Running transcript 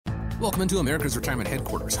Welcome into America's Retirement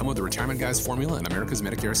Headquarters, home of the Retirement Guys Formula and America's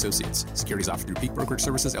Medicare Associates. Securities offered through Peak Brokerage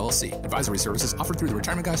Services, LLC. Advisory services offered through the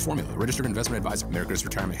Retirement Guys Formula, registered investment advisor. America's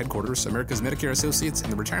Retirement Headquarters, America's Medicare Associates,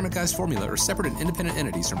 and the Retirement Guys Formula are separate and independent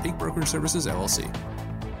entities from Peak Brokerage Services, LLC.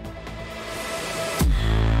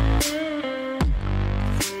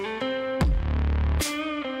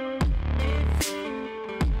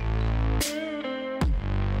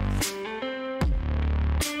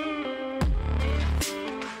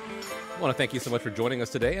 I want to thank you so much for joining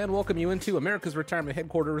us today and welcome you into America's Retirement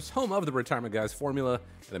Headquarters, home of the Retirement Guys Formula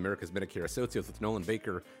and America's Medicare Associates with Nolan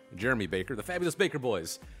Baker and Jeremy Baker, the fabulous Baker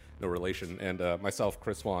boys. No relation. And myself,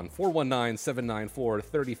 Chris Swan.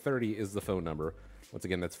 419-794-3030 is the phone number. Once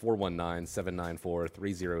again, that's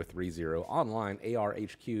 419-794-3030. Online,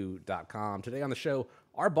 arhq.com. Today on the show,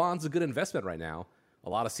 are bonds a good investment right now? A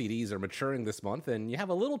lot of CDs are maturing this month, and you have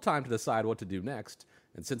a little time to decide what to do next.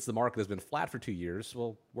 And since the market has been flat for 2 years,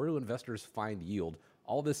 well, where do investors find yield?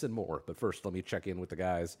 All this and more. But first, let me check in with the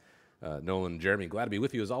guys. Nolan, Jeremy, glad to be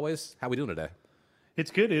with you as always. How are we doing today? It's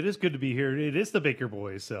good. It is good to be here. It is the Baker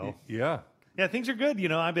boys. So Yeah, things are good. You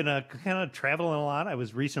know, I've been kind of traveling a lot. I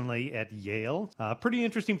was recently at Yale. Pretty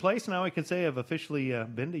interesting place. Now I can say I've officially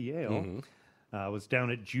been to Yale. Mm-hmm. I was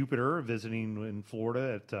down at Jupiter visiting in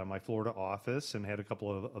Florida at my Florida office and had a couple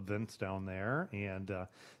of events down there, and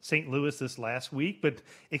St. Louis this last week, but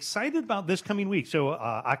excited about this coming week. So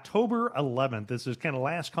October 11th, this is kind of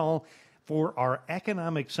last call for our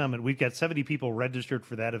economic summit. We've got 70 people registered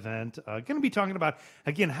for that event. Going to be talking about,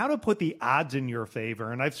 again, how to put the odds in your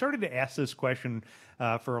favor. And I've started to ask this question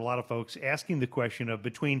for a lot of folks, asking the question of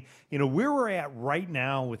between, where we're at right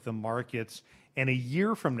now with the markets and a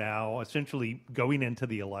year from now, essentially going into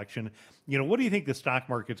the election, what do you think the stock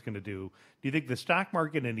market's going to do? Do you think the stock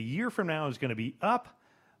market in a year from now is going to be up?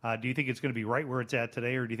 Do you think it's going to be right where it's at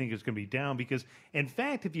today, or do you think it's going to be down? Because, in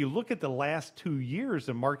fact, if you look at the last 2 years,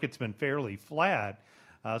 the market's been fairly flat.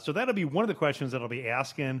 So that'll be one of the questions that I'll be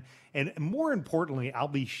asking. And more importantly, I'll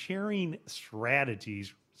be sharing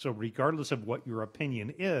strategies. So regardless of what your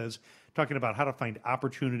opinion is, talking about how to find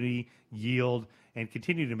opportunity, yield, and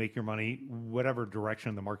continue to make your money whatever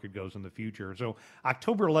direction the market goes in the future. So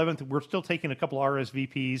October 11th, we're still taking a couple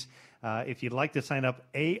RSVPs. If you'd like to sign up,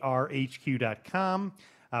 arhq.com.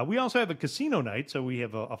 We also have a casino night, so we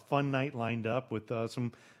have a fun night lined up with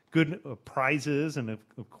some good prizes and,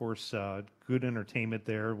 of course, good entertainment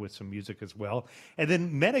there with some music as well. And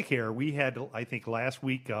then Medicare, we had, I think, last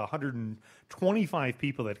week 125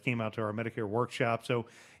 people that came out to our Medicare workshop. So,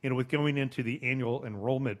 with going into the annual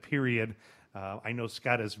enrollment period, I know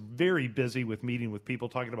Scott is very busy with meeting with people,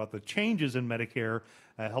 talking about the changes in Medicare,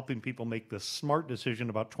 helping people make the smart decision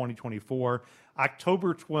about 2024.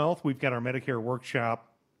 October 12th, we've got our Medicare workshop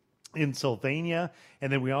in Sylvania,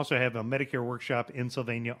 and then we also have a Medicare workshop in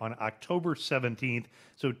Sylvania on October 17th,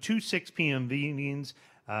 so 6 p.m. meetings.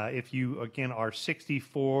 If you, again, are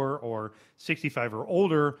 64 or 65 or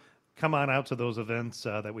older, come on out to those events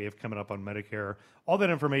that we have coming up on Medicare. All that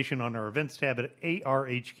information on our events tab at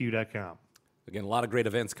arhq.com. Again, a lot of great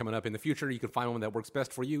events coming up in the future. You can find one that works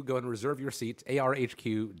best for you. Go ahead and reserve your seat,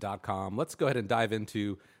 arhq.com. Let's go ahead and dive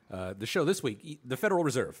into the show this week. The Federal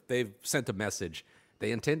Reserve, they've sent a message.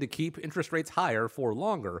 They intend to keep interest rates higher for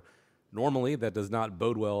longer. Normally, that does not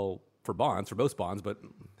bode well for bonds, for most bonds, but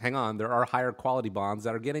hang on, there are higher quality bonds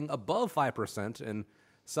that are getting above 5%, and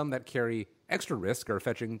some that carry extra risk are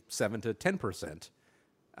fetching 7 to 10%.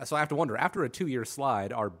 So I have to wonder, after a 2-year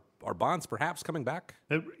slide, are bonds perhaps coming back?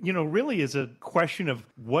 It, really is a question of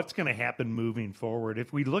what's going to happen moving forward.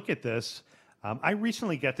 If we look at this, I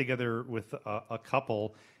recently got together with a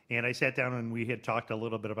couple, and I sat down and we had talked a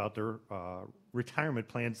little bit about their retirement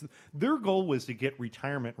plans. Their goal was to get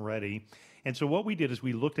retirement ready. And so what we did is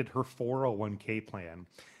we looked at her 401k plan.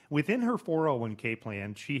 Within her 401k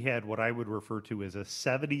plan, she had what I would refer to as a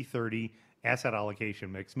 70-30 asset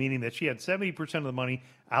allocation mix, meaning that she had 70% of the money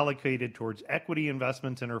allocated towards equity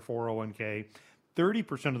investments in her 401k,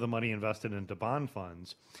 30% of the money invested into bond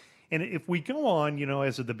funds. And if we go on,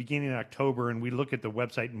 as of the beginning of October, and we look at the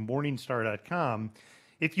website Morningstar.com,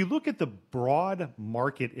 if you look at the broad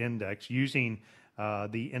market index using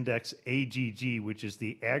the index AGG, which is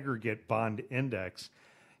the aggregate bond index,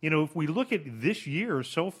 if we look at this year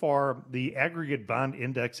so far, the aggregate bond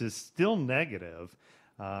index is still negative.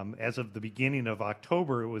 As of the beginning of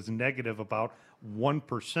October, it was negative about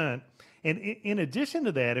 1%. And in addition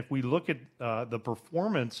to that, if we look at the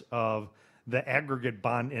performance of the aggregate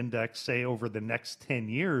bond index, say over the next 10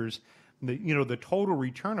 years, the total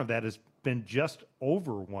return of that has been just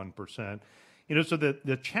over 1%. So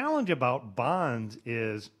the challenge about bonds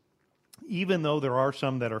is, even though there are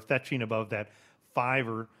some that are fetching above that 5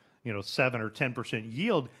 or 7 or 10%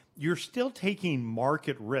 yield, you're still taking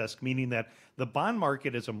market risk, meaning that the bond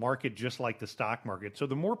market is a market just like the stock market. So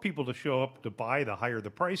the more people to show up to buy, the higher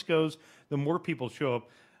the price goes. The more people show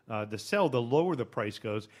up to sell, the lower the price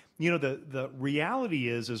goes. The reality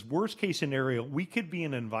is worst case scenario, we could be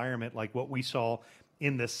in an environment like what we saw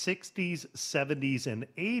in the 60s, 70s, and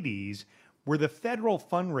 80s, where the federal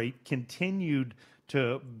fund rate continued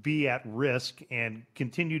to be at risk and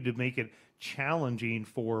continued to make it challenging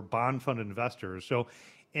for bond fund investors. So,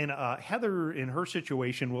 and Heather, in her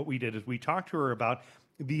situation, what we did is we talked to her about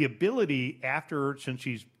the ability since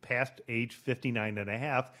she's past age 59 and a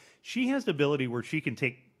half, she has the ability where she can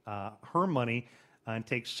take her money and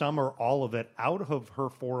take some or all of it out of her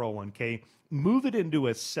 401k, move it into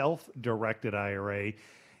a self-directed IRA.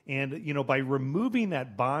 And, by removing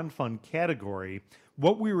that bond fund category,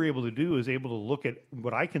 what we were able to do is able to look at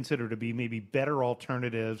what I consider to be maybe better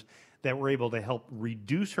alternatives that were able to help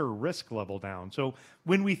reduce her risk level down. So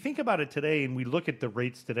when we think about it today and we look at the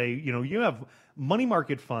rates today, you have money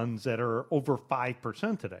market funds that are over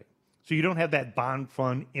 5% today. So you don't have that bond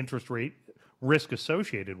fund interest rate risk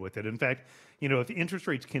associated with it. In fact, if interest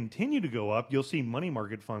rates continue to go up, you'll see money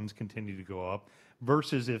market funds continue to go up,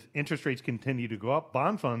 versus if interest rates continue to go up,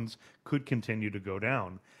 bond funds could continue to go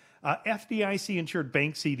down. FDIC insured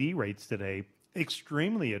bank CD rates today,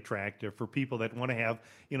 extremely attractive for people that want to have,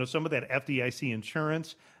 some of that FDIC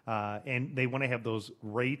insurance, and they want to have those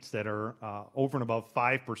rates that are over and above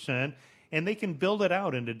 5%, and they can build it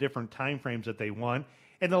out into different time frames that they want.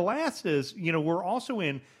 And the last is, we're also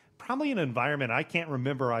in probably an environment I can't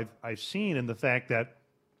remember I've seen, in the fact that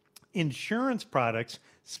insurance products,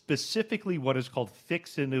 specifically what is called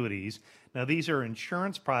fixed annuities. Now, these are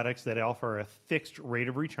insurance products that offer a fixed rate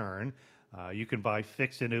of return. You can buy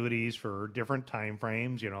fixed annuities for different time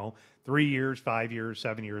frames, 3 years, 5 years,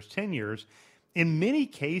 7 years, 10 years. In many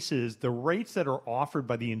cases, the rates that are offered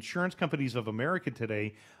by the insurance companies of America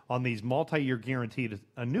today on these multi-year guaranteed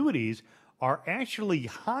annuities are actually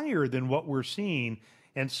higher than what we're seeing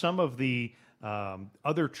in some of the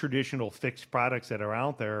other traditional fixed products that are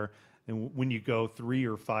out there, and when you go 3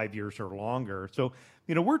 or 5 years or longer. So,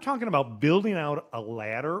 we're talking about building out a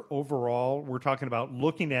ladder overall. We're talking about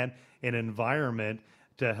looking at an environment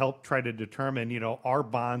to help try to determine, are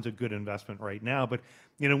bonds a good investment right now? But,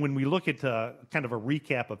 when we look at kind of a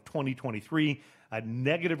recap of 2023,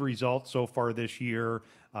 negative results so far this year,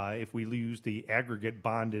 if we use the aggregate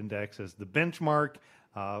bond index as the benchmark,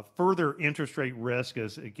 further interest rate risk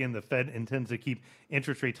as, again, the Fed intends to keep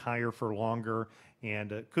interest rates higher for longer,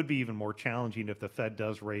 and it could be even more challenging if the Fed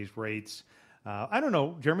does raise rates. I don't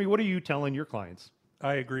know, Jeremy, what are you telling your clients?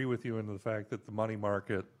 I agree with you in the fact that the money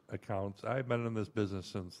market accounts, I've been in this business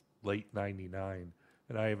since late 99,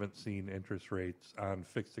 and I haven't seen interest rates on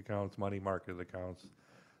fixed accounts, money market accounts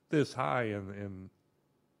this high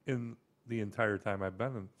in the entire time I've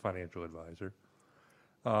been a financial advisor.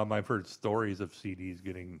 I've heard stories of CDs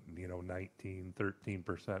getting, 19,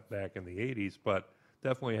 13% back in the 80s, but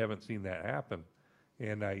definitely haven't seen that happen.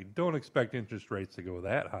 And I don't expect interest rates to go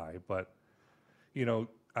that high, but,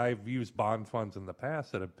 I've used bond funds in the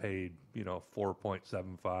past that have paid,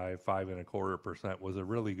 4.75, 5.25% was a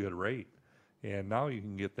really good rate. And now you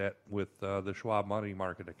can get that with the Schwab money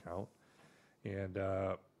market account and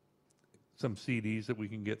some CDs that we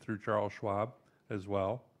can get through Charles Schwab as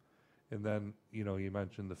well. And then, you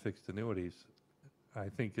mentioned the fixed annuities, I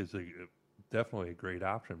think is definitely a great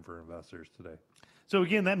option for investors today. So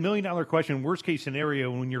again, that $1 million question, worst case scenario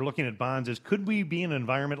when you're looking at bonds is, could we be in an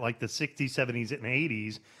environment like the 60s, 70s, and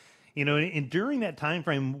 80s? And during that time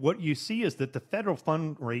frame, what you see is that the federal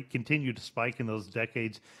fund rate continued to spike in those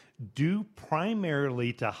decades due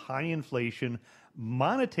primarily to high inflation,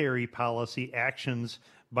 monetary policy actions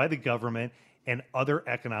by the government, and other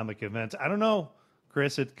economic events. I don't know,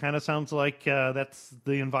 Chris, it kind of sounds like that's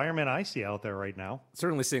the environment I see out there right now.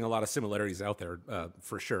 Certainly seeing a lot of similarities out there,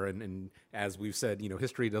 for sure. And as we've said,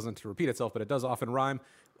 history doesn't repeat itself, but it does often rhyme.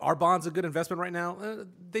 Are bonds a good investment right now?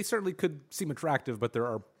 They certainly could seem attractive, but there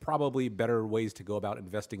are probably better ways to go about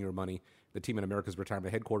investing your money. The team at America's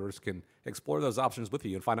Retirement Headquarters can explore those options with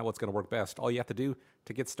you and find out what's going to work best. All you have to do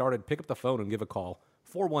to get started, pick up the phone and give a call,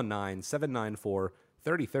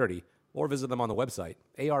 419-794-3030, or visit them on the website,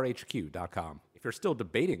 arhq.com. If you're still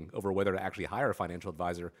debating over whether to actually hire a financial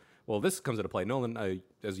advisor, well, this comes into play. Nolan,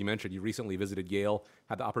 as you mentioned, you recently visited Yale,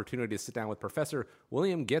 had the opportunity to sit down with Professor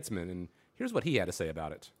William Getzman, and here's what he had to say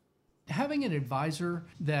about it. having an advisor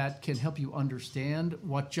that can help you understand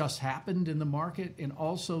what just happened in the market and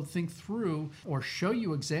also think through or show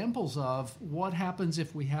you examples of what happens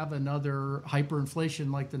if we have another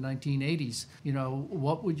hyperinflation like the 1980s.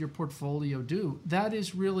 What would your portfolio do? That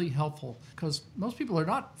is really helpful because most people are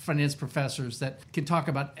not finance professors that can talk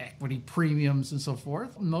about equity premiums and so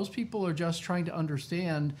forth. Most people are just trying to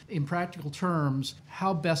understand in practical terms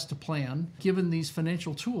how best to plan given these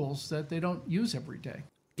financial tools that they don't use every day.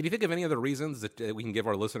 Can you think of any other reasons that we can give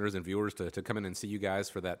our listeners and viewers to come in and see you guys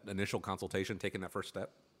for that initial consultation, taking that first step?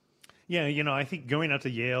 Yeah, I think going out to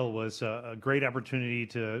Yale was a great opportunity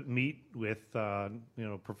to meet with,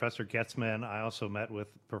 Professor Getzman. I also met with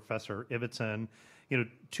Professor Ibbotson,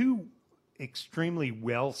 two extremely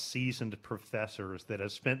well-seasoned professors that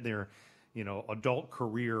have spent their, adult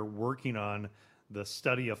career working on the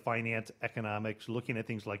study of finance, economics, looking at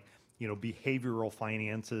things like behavioral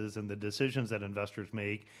finances and the decisions that investors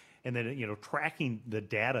make, and then tracking the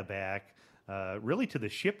data back really to the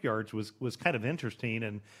shipyards was kind of interesting.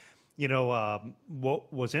 And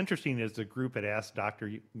what was interesting is the group had asked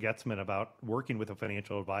Dr. Getzman about working with a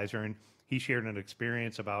financial advisor, and he shared an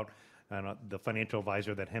experience about the financial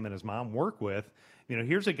advisor that him and his mom work with.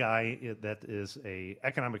 Here's a guy that is a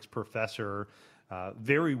economics professor,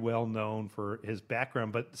 very well known for his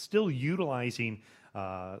background, but still utilizing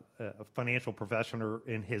a financial professional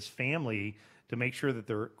in his family to make sure that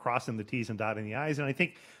they're crossing the T's and dotting the I's. And I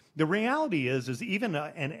think the reality is even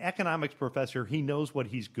an economics professor, he knows what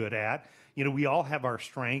he's good at. We all have our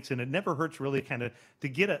strengths, and it never hurts really kind of to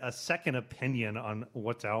get a second opinion on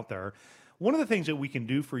what's out there. One of the things that we can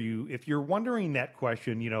do for you, if you're wondering that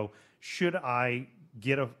question, should I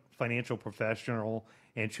get a financial professional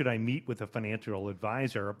and should I meet with a financial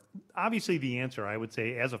advisor? Obviously, the answer, I would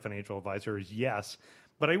say, as a financial advisor is yes.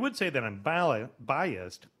 But I would say that I'm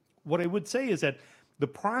biased. What I would say is that the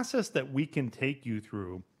process that we can take you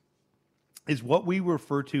through is what we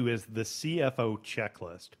refer to as the CFO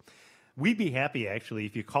checklist. We'd be happy, actually,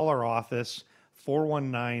 if you call our office,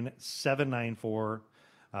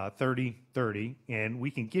 419-794-3030, and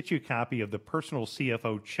we can get you a copy of the personal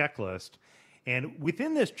CFO checklist. And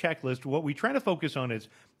within this checklist, what we try to focus on is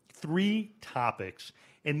 3 topics.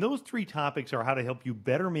 And those 3 topics are how to help you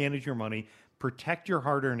better manage your money, protect your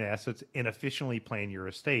hard-earned assets, and efficiently plan your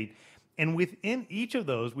estate. And within each of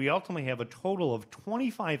those, we ultimately have a total of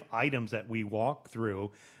 25 items that we walk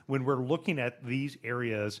through when we're looking at these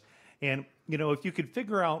areas. And, if you could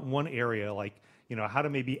figure out one area, like, how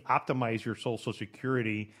to maybe optimize your Social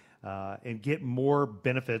Security and get more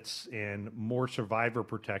benefits and more survivor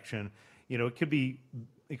protection, it could be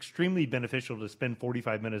extremely beneficial to spend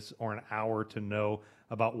 45 minutes or an hour to know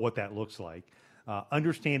about what that looks like.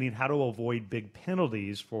 Understanding how to avoid big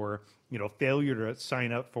penalties for, failure to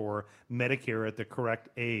sign up for Medicare at the correct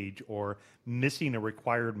age or missing a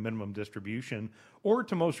required minimum distribution, or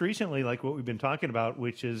to most recently, like what we've been talking about,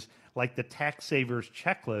 which is like the tax savers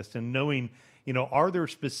checklist and knowing, are there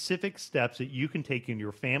specific steps that you can take in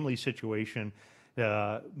your family situation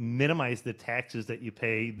minimize the taxes that you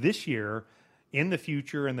pay this year, in the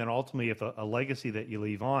future, and then ultimately if a legacy that you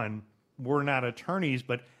leave on. We're not attorneys,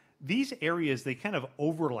 but these areas, they kind of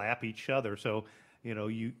overlap each other. So,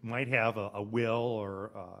 you might have a will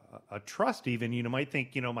or a trust even. You might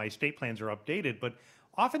think, my estate plans are updated, but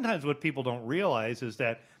oftentimes what people don't realize is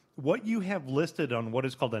that what you have listed on what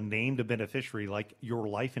is called a named beneficiary, like your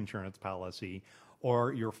life insurance policy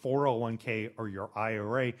or your 401k or your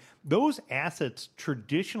IRA, those assets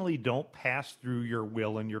traditionally don't pass through your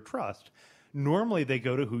will and your trust. Normally, they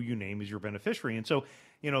go to who you name as your beneficiary. And so,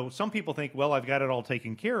 some people think, well, I've got it all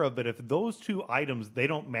taken care of. But if those 2 items, they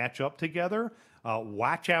don't match up together,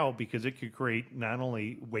 watch out, because it could create not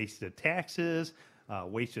only wasted taxes,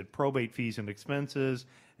 wasted probate fees and expenses,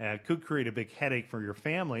 could create a big headache for your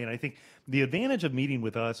family. And I think the advantage of meeting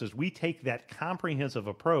with us is we take that comprehensive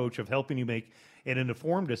approach of helping you make an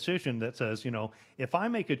informed decision that says, if I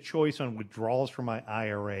make a choice on withdrawals from my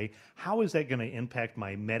IRA, how is that going to impact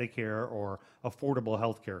my Medicare or affordable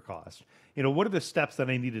health care costs? What are the steps that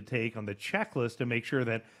I need to take on the checklist to make sure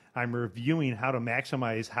that I'm reviewing how to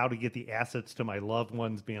maximize how to get the assets to my loved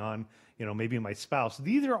ones beyond, maybe my spouse?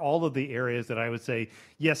 These are all of the areas that I would say,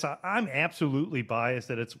 yes, I'm absolutely biased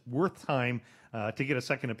that it's worth time to get a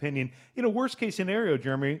second opinion. Worst case scenario,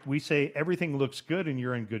 Jeremy, we say everything looks good and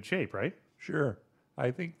you're in good shape, right? Sure. I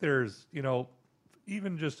think there's,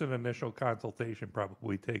 even just an initial consultation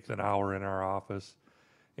probably takes an hour in our office.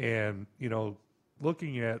 And,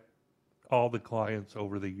 looking at all the clients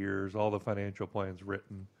over the years, all the financial plans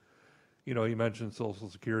written, you mentioned Social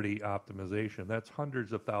Security optimization. That's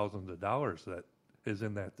hundreds of thousands of dollars that is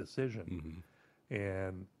in that decision. Mm-hmm.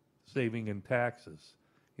 And saving in taxes.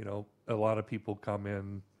 You know, a lot of people come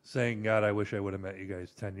in saying, God, I wish I would have met you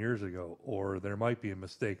guys 10 years ago. Or there might be a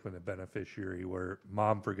mistake with a beneficiary where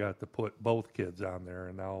mom forgot to put both kids on there,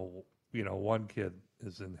 and now, you know, one kid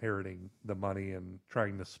is inheriting the money and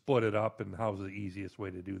trying to split it up, and how's the easiest way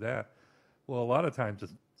to do that? Well, a lot of times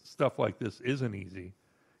stuff like this isn't easy.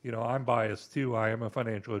 You know, I'm biased too. I am a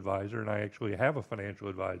financial advisor, and I actually have a financial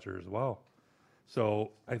advisor as well. So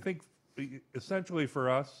I think essentially for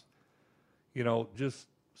us, you know, just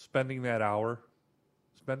spending that hour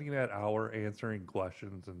answering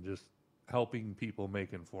questions and just helping people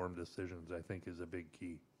make informed decisions, I think, is a big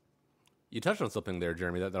key. You touched on something there,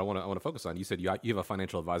 Jeremy, that I want to focus on. You said you have a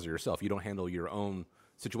financial advisor yourself. You don't handle your own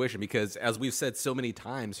situation because, as we've said so many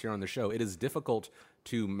times here on the show, it is difficult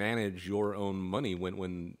to manage your own money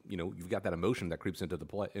when you know you've got that emotion that creeps into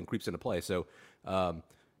play. So,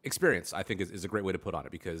 experience, I think, is a great way to put on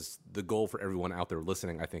it, because the goal for everyone out there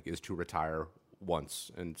listening, I think, is to retire once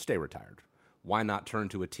and stay retired. Why not turn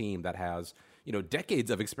to a team that has, you know,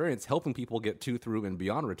 decades of experience helping people get to, through, and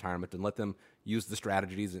beyond retirement, and let them use the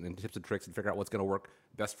strategies and tips and tricks and figure out what's going to work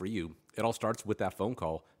best for you? It all starts with that phone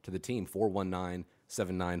call to the team,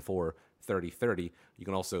 419-794-3030. You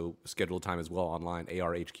can also schedule time as well online,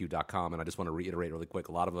 arhq.com. And I just want to reiterate really quick,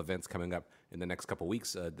 a lot of events coming up in the next couple of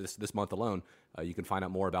weeks, this month alone. You can find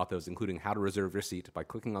out more about those, including how to reserve your seat, by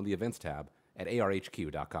clicking on the events tab at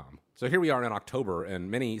arhq.com. So here we are in October,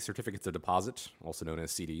 and many certificates of deposit, also known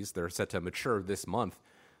as CDs, they're set to mature this month.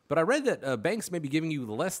 But I read that banks may be giving you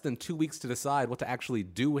less than 2 weeks to decide what to actually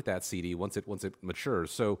do with that CD once it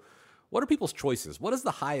matures. So what are people's choices? What is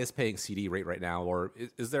the highest paying CD rate right now? Or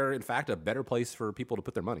is there, in fact, a better place for people to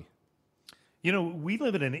put their money? You know, we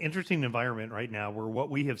live in an interesting environment right now where what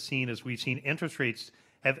we have seen is we've seen interest rates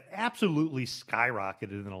have absolutely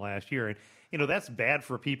skyrocketed in the last year. And, you know, that's bad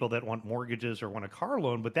for people that want mortgages or want a car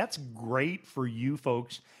loan, but that's great for you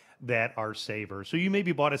folks that are savers. So you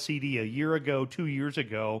maybe bought a CD a year ago, 2 years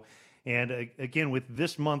ago. And again, with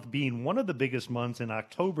this month being one of the biggest months in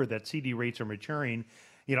October that CD rates are maturing,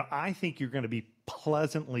 you know, I think you're going to be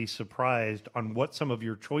pleasantly surprised on what some of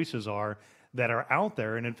your choices are that are out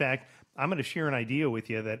there. And in fact, I'm going to share an idea with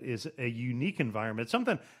you that is a unique environment,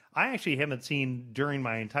 something I actually haven't seen during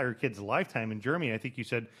my entire kid's lifetime. In Jeremy, I think you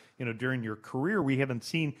said, you know, during your career, we haven't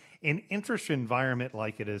seen an interest environment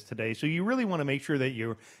like it is today. So you really want to make sure that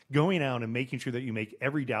you're going out and making sure that you make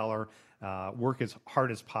every dollar work as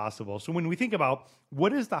hard as possible. So when we think about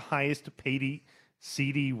what is the highest paid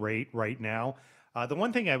CD rate right now, the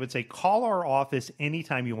one thing I would say, call our office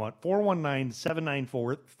anytime you want,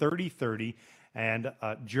 419-794-3030. And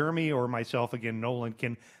Jeremy or myself, again, Nolan,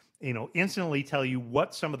 can instantly tell you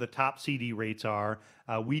what some of the top CD rates are.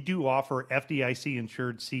 We do offer FDIC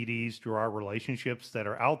insured CDs through our relationships that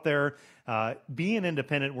are out there. Being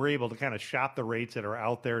independent, we're able to kind of shop the rates that are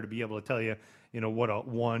out there to be able to tell you, what a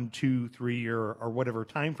 1, 2, 3 year or whatever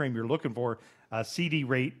time frame you're looking for CD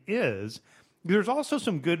rate is. There's also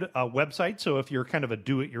some good websites. So if you're kind of a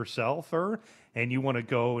do-it-yourselfer and you want to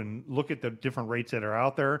go and look at the different rates that are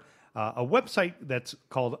out there, a website that's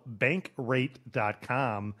called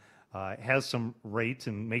bankrate.com has some rates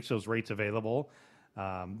and makes those rates available.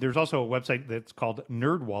 There's also a website that's called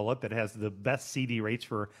NerdWallet that has the best CD rates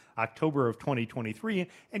for October of 2023.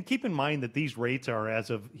 And keep in mind that these rates are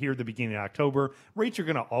as of here, the beginning of October. Rates are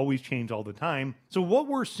going to always change all the time. So what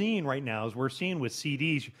we're seeing right now is we're seeing with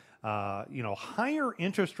CDs, higher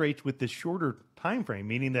interest rates with this shorter time frame,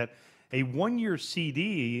 meaning that a 1 year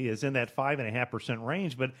CD is in that 5.5%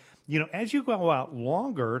 range. But, as you go out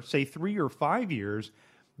longer, say 3 or 5 years,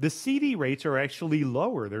 the CD rates are actually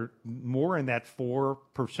lower. They're more in that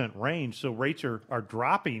 4% range. So rates are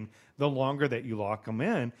dropping the longer that you lock them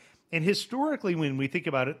in. And historically, when we think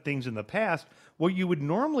about it, things in the past, what you would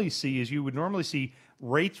normally see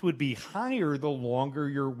rates would be higher the longer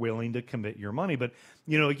you're willing to commit your money. But,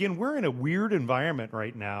 again, we're in a weird environment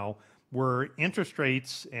right now where interest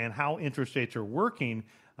rates and how interest rates are working,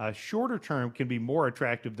 shorter term can be more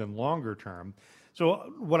attractive than longer term.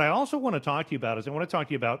 So what I also want to talk to you about is I want to talk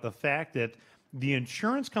to you about the fact that the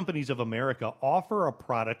insurance companies of America offer a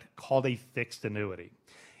product called a fixed annuity.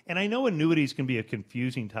 And I know annuities can be a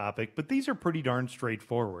confusing topic, but these are pretty darn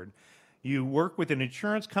straightforward. You work with an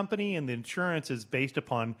insurance company, and the insurance is based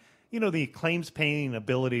upon, the claims paying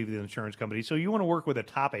ability of the insurance company. So you want to work with a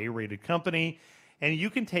top A-rated company, and you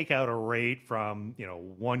can take out a rate from,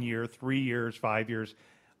 1 year, 3 years, 5 years,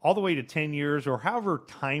 all the way to 10 years, or however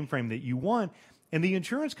time frame that you want. And the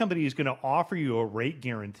insurance company is going to offer you a rate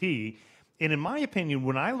guarantee. And in my opinion,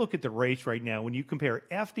 when I look at the rates right now, when you compare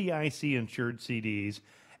FDIC insured CDs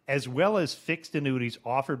as well as fixed annuities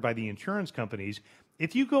offered by the insurance companies,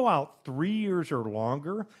 If you go out 3 years or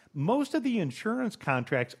longer, most of the insurance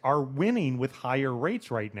contracts are winning with higher rates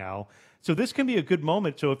right now. So this can be a good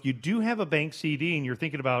moment. So if you do have a bank CD and you're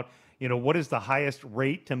thinking about, what is the highest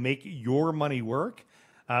rate to make your money work,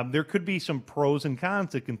 there could be some pros and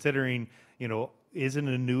cons to considering, is an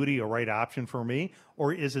annuity a right option for me,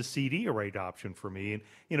 or is a CD a right option for me?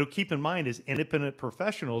 And, keep in mind, as independent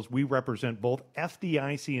professionals, we represent both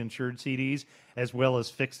FDIC insured CDs as well as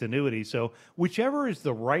fixed annuities. So whichever is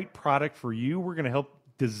the right product for you, we're going to help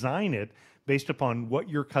design it based upon what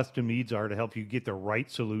your custom needs are to help you get the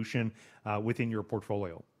right solution within your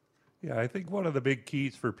portfolio. Yeah, I think one of the big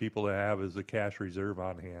keys for people to have is a cash reserve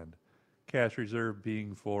on hand. Cash reserve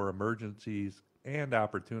being for emergencies and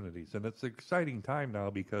opportunities. And it's an exciting time now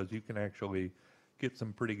because you can actually get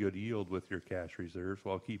some pretty good yield with your cash reserves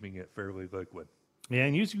while keeping it fairly liquid. Yeah,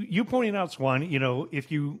 and you pointed out, Swan,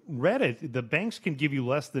 if you read it, the banks can give you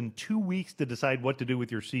less than 2 weeks to decide what to do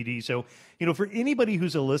with your CD. So, for anybody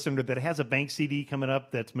who's a listener that has a bank CD coming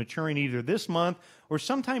up that's maturing either this month or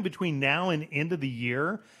sometime between now and end of the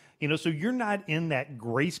year, so you're not in that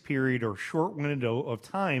grace period or short window of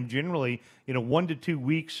time, generally, 1 to 2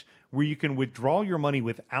 weeks where you can withdraw your money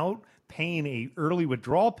without paying a early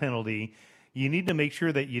withdrawal penalty. You need to make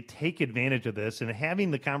sure that you take advantage of this, and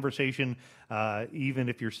having the conversation, even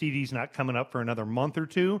if your CD's not coming up for another month or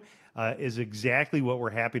two, is exactly what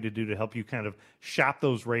we're happy to do to help you kind of shop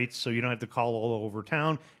those rates so you don't have to call all over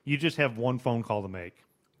town. You just have one phone call to make.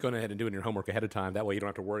 Going ahead and doing your homework ahead of time. That way you don't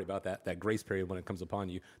have to worry about that grace period when it comes upon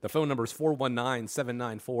you. The phone number is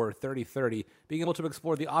 419-794-3030. Being able to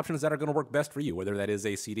explore the options that are going to work best for you, whether that is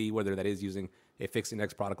a CD, whether that is using a fixed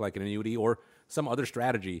index product like an annuity, or some other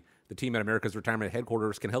strategy. The team at America's Retirement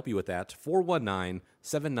Headquarters can help you with that.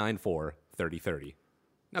 419-794-3030.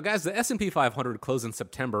 Now, guys, the S&P 500 closed in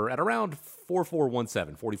September at around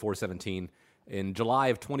 4417. In July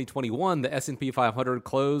of 2021, the S&P 500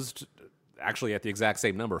 closed actually at the exact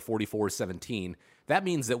same number, 4417. That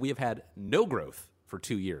means that we have had no growth for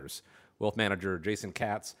 2 years. Wealth manager Jason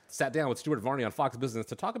Katz sat down with Stuart Varney on Fox Business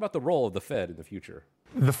to talk about the role of the Fed in the future.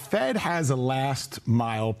 The Fed has a last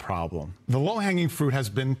mile problem. The low-hanging fruit has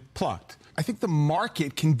been plucked. I think the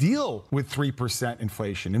market can deal with 3%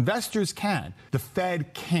 inflation. Investors can. The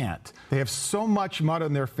Fed can't. They have so much mud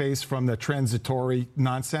on their face from the transitory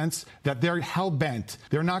nonsense that they're hell-bent.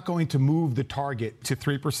 They're not going to move the target to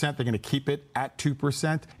 3%. They're going to keep it at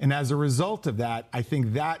 2%. And as a result of that, I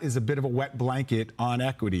think that is a bit of a wet blanket on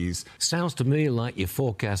equities. Sounds to me like you're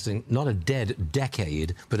forecasting not a dead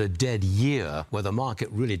decade, but a dead year where the market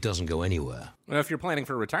really doesn't go anywhere. Well, if you're planning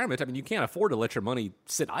for retirement, you can't afford to let your money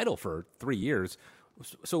sit idle for 3 years.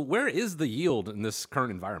 So where is the yield in this current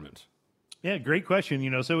environment? Yeah, great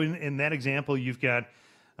question. So in that example, you've got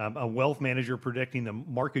a wealth manager predicting the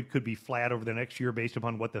market could be flat over the next year based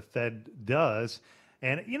upon what the Fed does.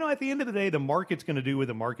 And, at the end of the day, the market's going to do what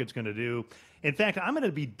the market's going to do. In fact, I'm going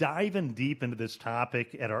to be diving deep into this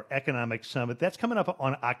topic at our economic summit. That's coming up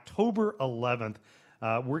on October 11th.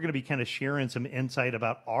 We're going to be kind of sharing some insight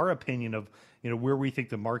about our opinion of, where we think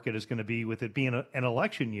the market is going to be with it being an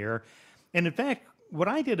election year. And in fact, what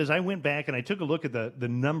I did is I went back and I took a look at the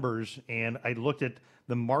numbers, and I looked at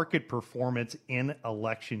the market performance in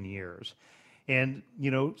election years. And,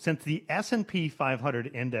 since the S&P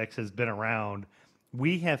 500 index has been around,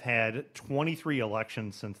 we have had 23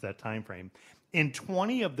 elections since that time frame. In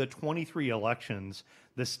 20 of the 23 elections,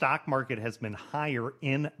 the stock market has been higher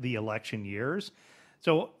in the election years.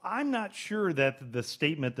 So I'm not sure that the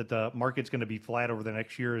statement that the market's going to be flat over the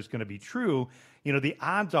next year is going to be true. The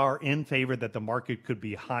odds are in favor that the market could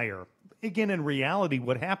be higher. Again, in reality,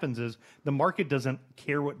 what happens is the market doesn't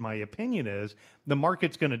care what my opinion is. The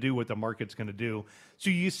market's going to do what the market's going to do.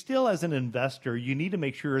 So you still, as an investor, you need to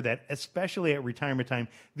make sure that, especially at retirement time,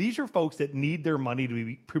 these are folks that need their money to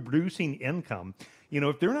be producing income.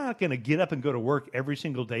 If they're not going to get up and go to work every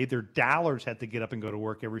single day, their dollars have to get up and go to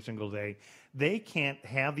work every single day. They can't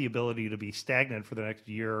have the ability to be stagnant for the next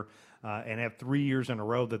year and have 3 years in a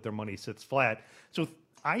row that their money sits flat. So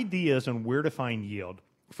ideas on where to find yield.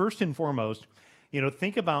 First and foremost,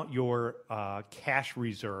 think about your cash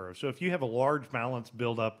reserve. So if you have a large balance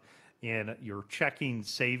build up in your checking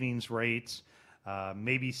savings rates,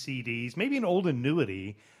 maybe CDs, maybe an old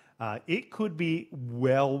annuity, it could be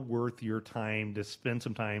well worth your time to spend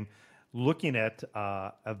some time looking at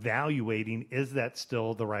evaluating, is that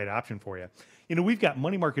still the right option for you? We've got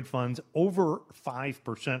money market funds over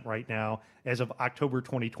 5% right now as of October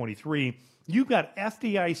 2023. You've got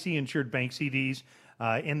FDIC insured bank CDs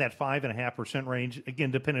in that 5.5% range,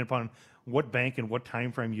 again, depending upon what bank and what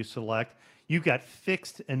time frame you select. You've got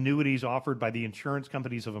fixed annuities offered by the Insurance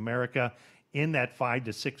Companies of America in that 5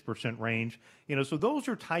 to 6% range. So those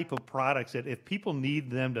are type of products that if people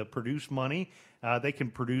need them to produce money, they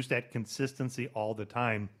can produce that consistency all the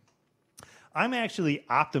time. I'm actually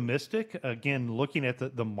optimistic, again, looking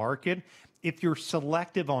at the market. If you're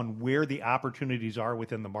selective on where the opportunities are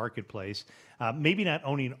within the marketplace, maybe not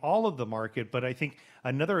owning all of the market, but I think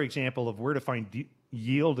another example of where to find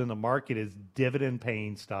yield in the market is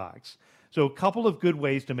dividend-paying stocks. So a couple of good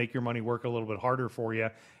ways to make your money work a little bit harder for you.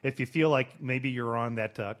 If you feel like maybe you're on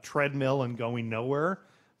that treadmill and going nowhere,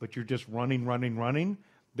 but you're just running,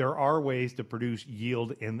 there are ways to produce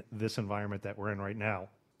yield in this environment that we're in right now.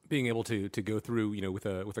 Being able to go through, with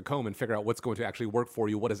a comb and figure out what's going to actually work for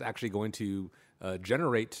you, what is actually going to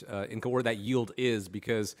generate income, where that yield is.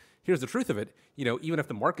 Because here's the truth of it, even if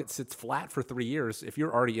the market sits flat for 3 years, if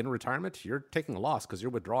you're already in retirement, you're taking a loss because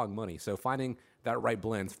you're withdrawing money. So finding that right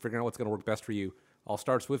blend, figuring out what's going to work best for you, all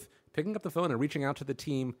starts with picking up the phone and reaching out to the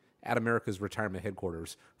team at America's Retirement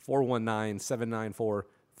Headquarters,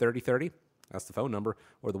 419-794-3030. That's the phone number,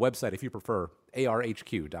 or the website if you prefer,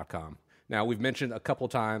 arhq.com. Now, we've mentioned a couple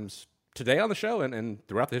times today on the show and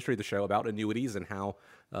throughout the history of the show about annuities and how,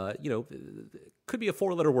 could be a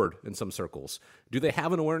four-letter word in some circles. Do they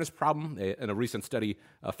have an awareness problem? In a recent study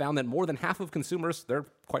found that more than half of consumers, they're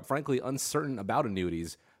quite frankly uncertain about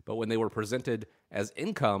annuities, but when they were presented as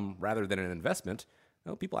income rather than an investment,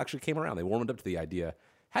 people actually came around. They warmed up to the idea.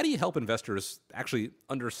 How do you help investors actually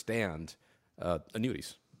understand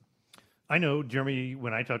annuities? I know, Jeremy,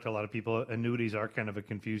 when I talk to a lot of people, annuities are kind of a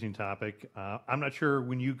confusing topic. I'm not sure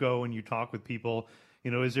when you go and you talk with people,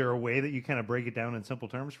 is there a way that you kind of break it down in simple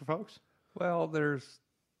terms for folks? Well,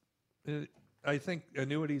 I think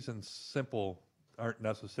annuities and simple aren't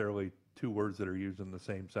necessarily two words that are used in the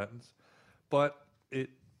same sentence, but it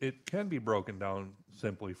can be broken down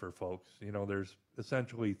simply for folks. There's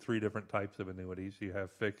essentially three different types of annuities. You have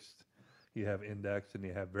fixed, you have index, and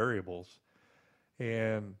you have variables.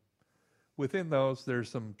 And within those, there's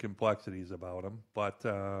some complexities about them, but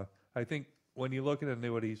I think when you look at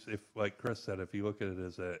annuities, if, like Chris said, if you look at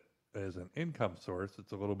it as an income source,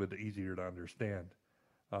 it's a little bit easier to understand.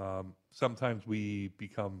 Sometimes we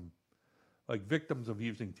become like victims of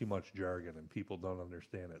using too much jargon, and people don't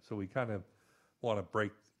understand it. So we kind of want to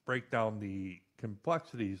break down the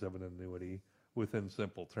complexities of an annuity within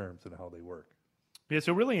simple terms and how they work. Yeah,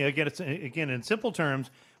 so really, again, in simple terms,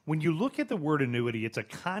 when you look at the word annuity, it's a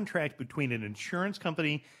contract between an insurance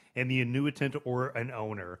company and the annuitant or an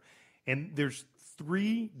owner. And there's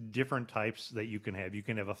three different types that you can have. You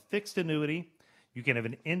can have a fixed annuity, you can have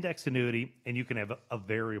an indexed annuity, and you can have a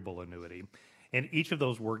variable annuity. And each of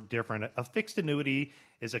those work different. A fixed annuity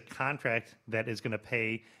is a contract that is going to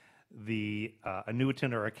pay the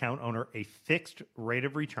annuitant or account owner a fixed rate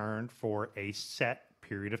of return for a set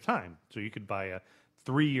period of time. So you could buy a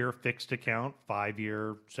 3-year fixed account,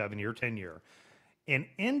 5-year, 7-year, 10-year. An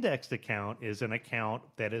indexed account is an account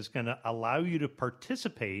that is going to allow you to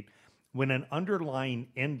participate when an underlying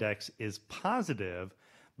index is positive,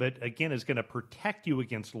 but again is going to protect you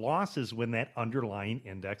against losses when that underlying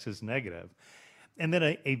index is negative. And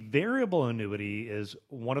then a variable annuity is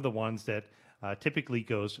one of the ones that typically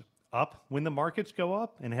goes up when the markets go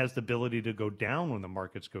up and has the ability to go down when the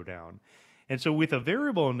markets go down. And so with a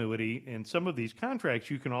variable annuity in some of these contracts,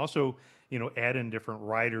 you can also, add in different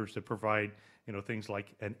riders that provide, things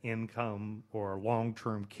like an income or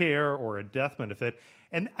long-term care or a death benefit.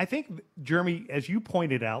 And I think, Jeremy, as you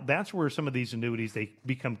pointed out, that's where some of these annuities, they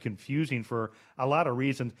become confusing for a lot of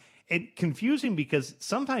reasons. And confusing because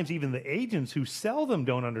sometimes even the agents who sell them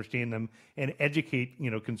don't understand them and educate,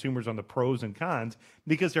 consumers on the pros and cons,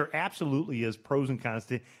 because there absolutely is pros and cons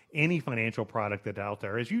to any financial product that's out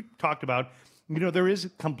there. As you talked about, there is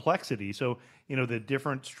complexity. So, the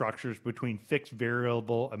different structures between fixed,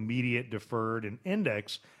 variable, immediate, deferred, and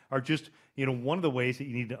index are just, one of the ways that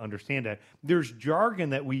you need to understand that. There's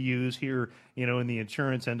jargon that we use here, in the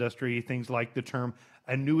insurance industry, things like the term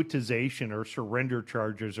annuitization or surrender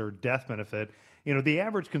charges or death benefit. The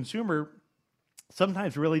average consumer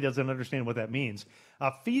sometimes really doesn't understand what that means.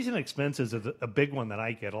 Fees and expenses is a big one that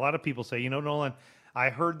I get. A lot of people say, Nolan, I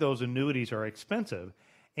heard those annuities are expensive.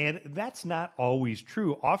 And that's not always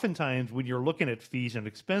true. Oftentimes, when you're looking at fees and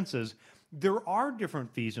expenses, there are different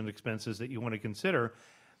fees and expenses that you want to consider.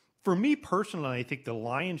 For me personally, I think the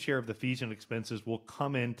lion's share of the fees and expenses will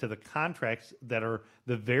come into the contracts that are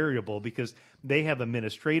the variable, because they have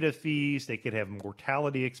administrative fees, they could have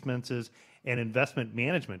mortality expenses, and investment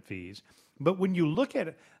management fees. But when you look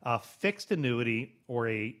at a fixed annuity or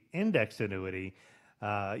a indexed annuity,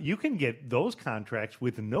 You can get those contracts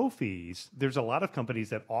with no fees. There's a lot of companies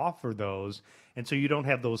that offer those, and so you don't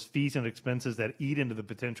have those fees and expenses that eat into the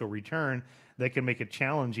potential return that can make it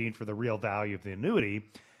challenging for the real value of the annuity.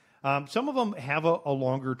 Some of them have a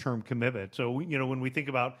longer term commitment. So, when we think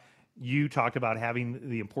about, you talked about having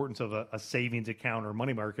the importance of a savings account or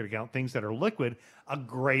money market account, things that are liquid, a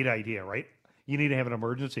great idea, right? You need to have an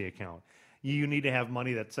emergency account. You need to have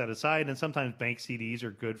money that's set aside, and sometimes bank CDs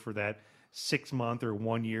are good for that 6 month or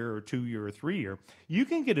 1 year or 2 year or 3 year. You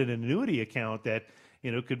can get an annuity account that,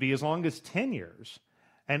 could be as long as 10 years.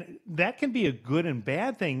 And that can be a good and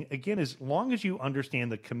bad thing, again, as long as you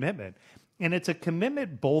understand the commitment. And it's a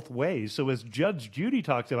commitment both ways. So as Judge Judy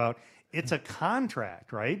talks about, it's a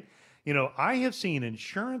contract, right? I have seen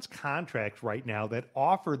insurance contracts right now that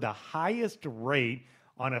offer the highest rate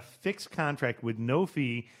on a fixed contract with no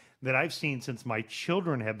fee that I've seen since my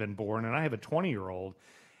children have been born, and I have a 20-year-old.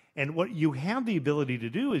 And what you have the ability to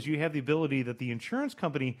do is you have the ability that the insurance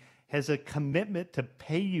company has a commitment to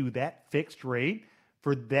pay you that fixed rate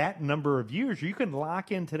for that number of years. You can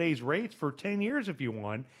lock in today's rates for 10 years if you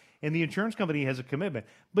want, and the insurance company has a commitment.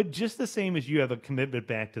 But just the same as you have a commitment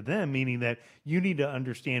back to them, meaning that you need to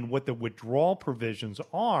understand what the withdrawal provisions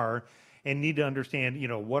are and need to understand,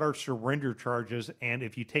 what are surrender charges, and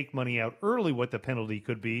if you take money out early, what the penalty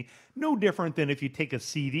could be. No different than if you take a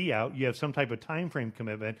CD out, you have some type of time frame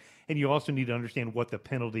commitment, and you also need to understand what the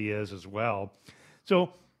penalty is as well.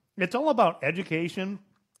 So it's all about education.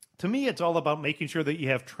 To me, it's all about making sure that you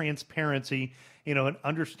have transparency, and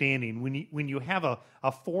understanding. When you have a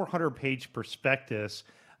 400-page prospectus,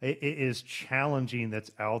 it is challenging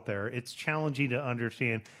that's out there. It's challenging to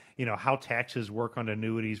understand, how taxes work on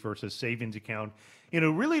annuities versus savings account.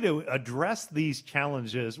 Really to address these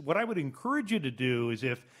challenges, what I would encourage you to do is,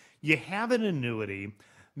 if you have an annuity,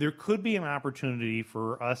 there could be an opportunity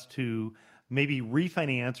for us to maybe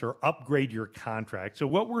refinance or upgrade your contract. So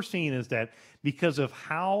what we're seeing is that because of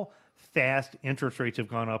how fast interest rates have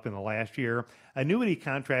gone up in the last year, annuity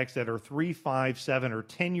contracts that are 3, 5, 7, or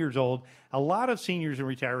 10 years old, a lot of seniors and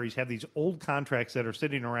retirees have these old contracts that are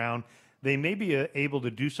sitting around. They may be able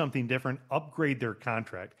to do something different, upgrade their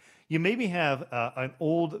contract. You maybe have an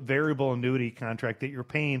old variable annuity contract that you're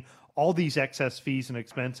paying all these excess fees and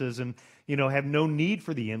expenses and, have no need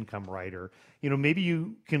for the income rider. Maybe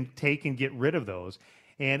you can take and get rid of those.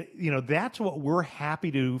 And, that's what we're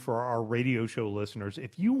happy to do for our radio show listeners.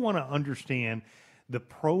 If you want to understand the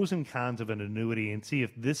pros and cons of an annuity and see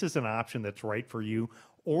if this is an option that's right for you,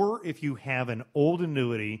 or if you have an old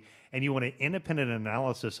annuity and you want an independent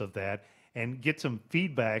analysis of that and get some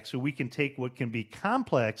feedback so we can take what can be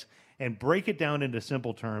complex and break it down into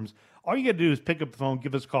simple terms, all you got to do is pick up the phone,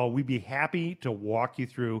 give us a call. We'd be happy to walk you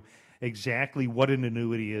through exactly what an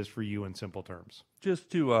annuity is for you in simple terms. Just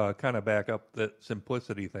to kind of back up that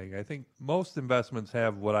simplicity thing, I think most investments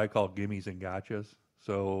have what I call gimmies and gotchas.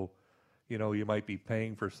 So, you might be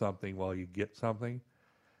paying for something while you get something.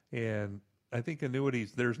 And I think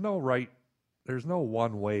annuities, there's no one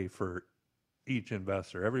way for each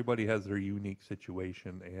investor. Everybody has their unique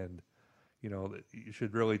situation, and you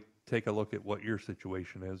should really take a look at what your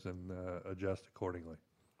situation is and adjust accordingly.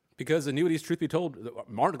 Because annuities, truth be told,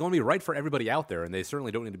 aren't going to be right for everybody out there, and they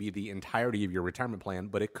certainly don't need to be the entirety of your retirement plan,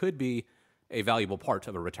 but it could be a valuable part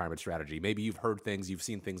of a retirement strategy. Maybe you've heard things, you've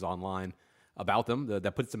seen things online about them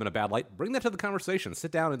that puts them in a bad light. Bring that to the conversation.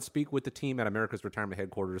 Sit down and speak with the team at America's Retirement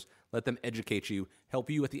Headquarters. Let them educate you,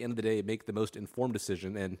 help you at the end of the day make the most informed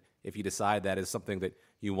decision. And if you decide that is something that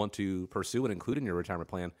you want to pursue and include in your retirement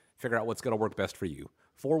plan, figure out what's going to work best for you.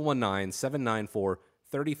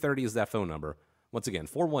 419-794-3030 is that phone number. Once again,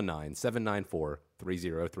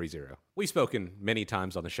 419-794-3030. We've spoken many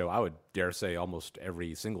times on the show, I would dare say almost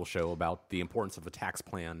every single show, about the importance of a tax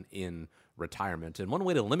plan in retirement. And one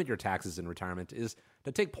way to limit your taxes in retirement is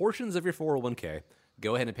to take portions of your 401k,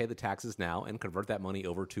 go ahead and pay the taxes now, and convert that money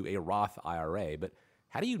over to a Roth IRA. But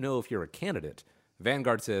how do you know if you're a candidate?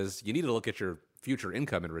 Vanguard says you need to look at your future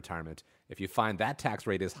income in retirement. If you find that tax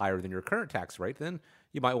rate is higher than your current tax rate, then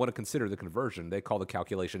you might want to consider the conversion. They call the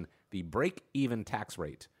calculation the break-even tax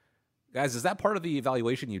rate. Guys, is that part of the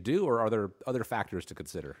evaluation you do, or are there other factors to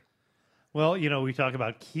consider? Well, we talk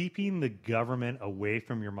about keeping the government away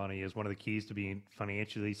from your money is one of the keys to being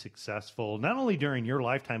financially successful, not only during your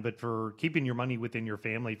lifetime, but for keeping your money within your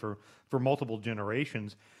family for multiple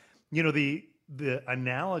generations. The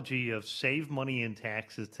analogy of save money in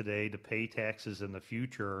taxes today to pay taxes in the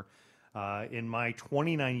future, in my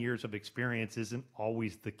 29 years of experience, isn't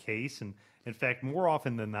always the case. And in fact, more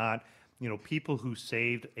often than not, people who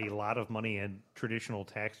saved a lot of money in traditional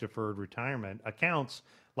tax-deferred retirement accounts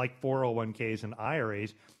like 401ks and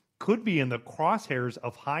IRAs could be in the crosshairs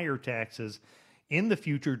of higher taxes in the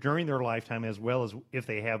future during their lifetime, as well as if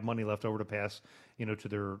they have money left over to pass, to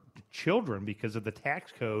their children, because of the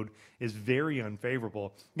tax code is very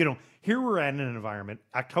unfavorable. Here we're at in an environment,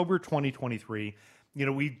 October 2023,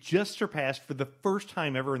 we just surpassed, for the first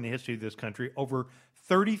time ever in the history of this country, over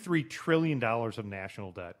 $33 trillion of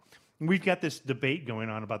national debt. We've got this debate going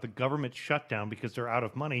on about the government shutdown because they're out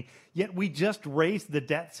of money, yet we just raised the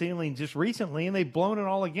debt ceiling just recently and they've blown it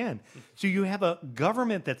all again. So you have a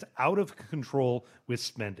government that's out of control with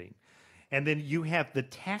spending. And then you have the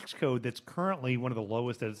tax code that's currently one of the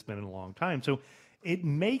lowest that it's been in a long time. So it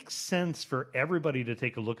makes sense for everybody to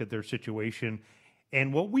take a look at their situation.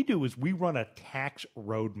 And what we do is we run a tax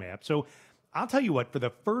roadmap. So I'll tell you what, for the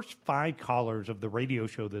first 5 callers of the radio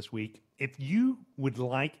show this week, if you would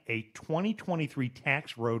like a 2023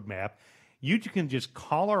 tax roadmap, you can just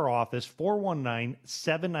call our office,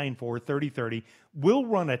 419-794-3030. We'll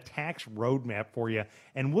run a tax roadmap for you,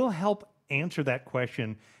 and we'll help answer that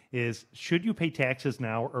question is, should you pay taxes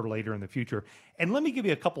now or later in the future? And let me give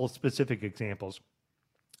you a couple of specific examples.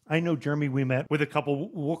 I know, Jeremy, we met with a couple,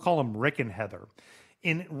 we'll call them Rick and Heather.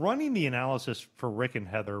 In running the analysis for Rick and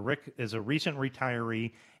Heather, Rick is a recent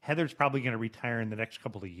retiree. Heather's probably going to retire in the next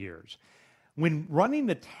couple of years. When running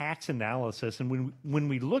the tax analysis and when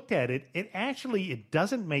we looked at it, it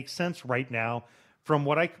doesn't make sense right now from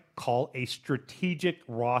what I call a strategic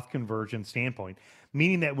Roth conversion standpoint,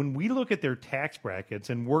 meaning that when we look at their tax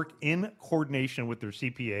brackets and work in coordination with their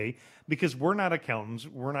CPA, because we're not accountants,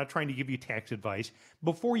 we're not trying to give you tax advice.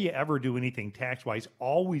 Before you ever do anything tax-wise,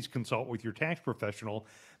 always consult with your tax professional.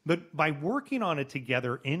 But by working on it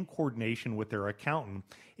together in coordination with their accountant,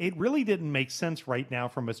 it really didn't make sense right now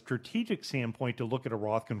from a strategic standpoint to look at a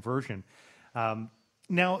Roth conversion.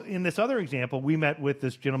 Now, in this other example, we met with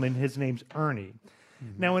this gentleman. His name's Ernie.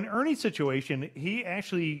 Now, in Ernie's situation, he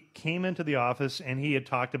actually came into the office and he had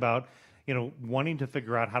talked about, wanting to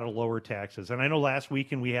figure out how to lower taxes. And I know last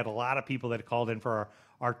weekend we had a lot of people that called in for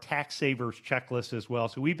our tax savers checklist as well.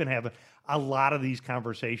 So we've been having a lot of these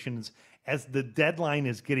conversations as the deadline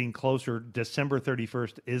is getting closer. December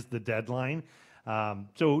 31st is the deadline.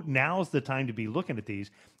 So now's the time to be looking at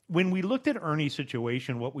these. When we looked at Ernie's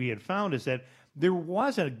situation, what we had found is that there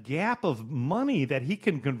was a gap of money that he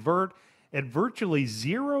can convert at virtually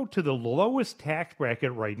zero to the lowest tax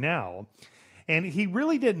bracket right now. And he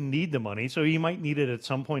really didn't need the money, so he might need it at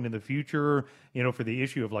some point in the future, for the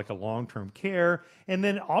issue of like a long-term care. And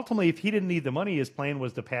then ultimately, if he didn't need the money, his plan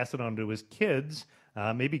was to pass it on to his kids,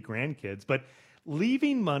 maybe grandkids. But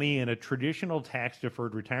leaving money in a traditional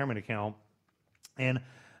tax-deferred retirement account and,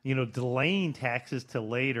 delaying taxes to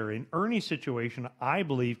later, in Ernie's situation, I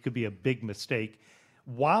believe could be a big mistake.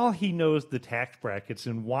 While he knows the tax brackets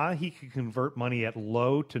and while he can convert money at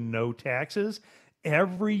low to no taxes,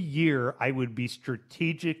 every year I would be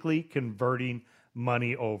strategically converting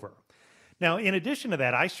money over. Now, in addition to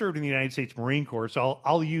that, I served in the United States Marine Corps, so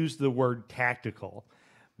I'll use the word tactical.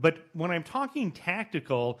 But when I'm talking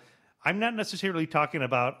tactical, I'm not necessarily talking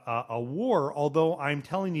about a war, although I'm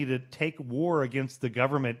telling you to take war against the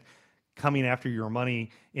government coming after your money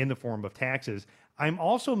in the form of taxes. I'm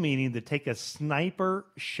also meaning to take a sniper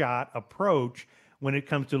shot approach when it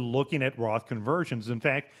comes to looking at Roth conversions. In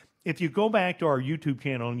fact, if you go back to our YouTube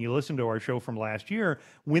channel and you listen to our show from last year,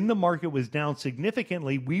 when the market was down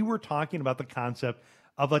significantly, we were talking about the concept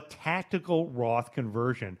of a tactical Roth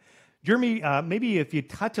conversion. Jeremy, maybe if you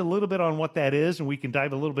touch a little bit on what that is and we can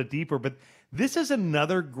dive a little bit deeper, but this is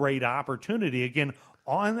another great opportunity, again,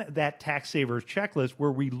 on that tax savers checklist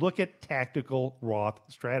where we look at tactical Roth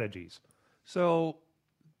strategies. So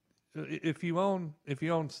if you own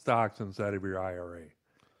stocks inside of your IRA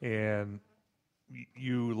and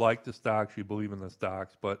you like the stocks, you believe in the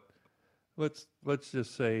stocks, but let's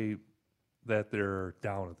just say that they're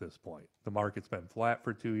down at this point. The market's been flat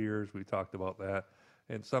for 2 years. We talked about that,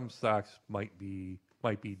 and some stocks might be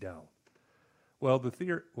down. Well, the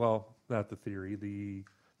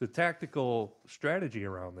tactical strategy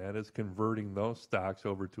around that is converting those stocks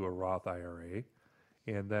over to a Roth IRA,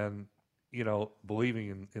 and then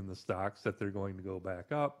believing in the stocks that they're going to go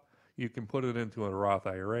back up. You can put it into a Roth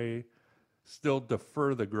IRA, still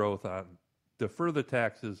defer the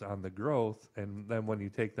taxes on the growth, and then when you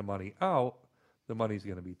take the money out, the money's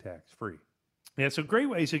going to be tax-free. Yeah, so great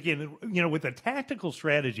ways. Again, with a tactical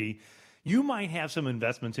strategy, you might have some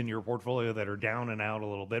investments in your portfolio that are down and out a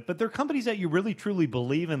little bit, but they're companies that you really truly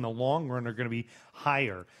believe in the long run are going to be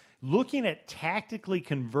higher. Looking at tactically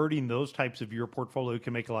converting those types of your portfolio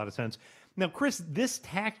can make a lot of sense. Now, Chris, this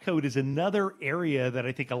tax code is another area that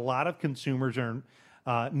I think a lot of consumers are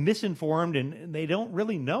misinformed and they don't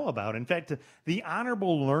really know about. In fact, the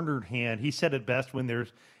Honorable Learned Hand, he said it best when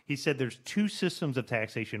he said there's two systems of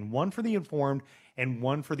taxation, one for the informed and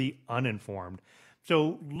one for the uninformed.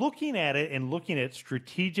 So looking at it and looking at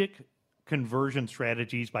strategic conversion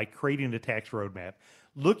strategies by creating a tax roadmap,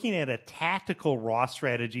 looking at a tactical Roth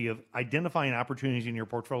strategy of identifying opportunities in your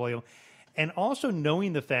portfolio, and also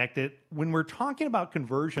knowing the fact that when we're talking about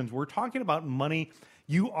conversions, we're talking about money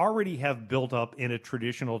you already have built up in a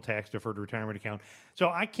traditional tax-deferred retirement account. So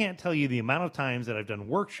I can't tell you the amount of times that I've done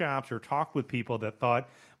workshops or talked with people that thought,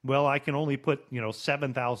 well, I can only put,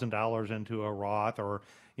 $7,000 into a Roth, or,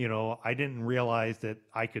 I didn't realize that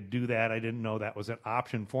I could do that. I didn't know that was an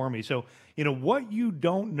option for me. So, what you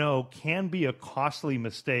don't know can be a costly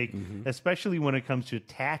mistake, especially when it comes to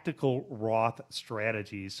tactical Roth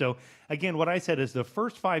strategies. So again, what I said is the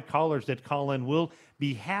first 5 callers that call in will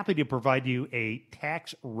be happy to provide you a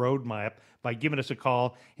tax roadmap by giving us a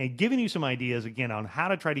call and giving you some ideas, again, on how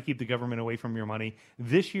to try to keep the government away from your money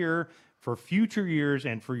this year, for future years,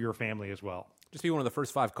 and for your family as well. Just be one of the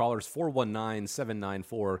first 5 callers,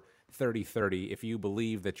 419-794-3030, if you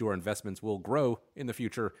believe that your investments will grow in the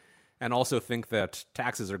future and also think that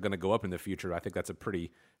taxes are going to go up in the future. I think that's a pretty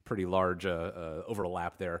large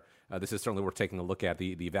overlap there. This is certainly worth taking a look at,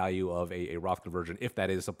 the value of a Roth conversion, if that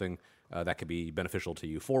is something that could be beneficial to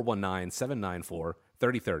you.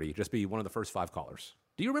 419-794-3030. Just be one of the first 5 callers.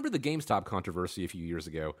 Do you remember the GameStop controversy a few years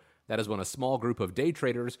ago? That is when a small group of day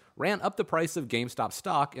traders ran up the price of GameStop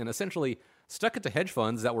stock and essentially stuck it to hedge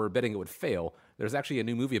funds that were betting it would fail. There's actually a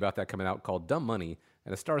new movie about that coming out called Dumb Money,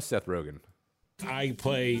 and it stars Seth Rogen. I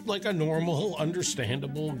play like a normal,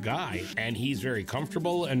 understandable guy, and he's very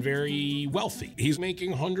comfortable and very wealthy. He's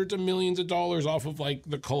making hundreds of millions of dollars off of like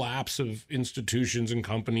the collapse of institutions and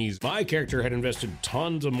companies. My character had invested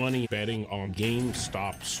tons of money betting on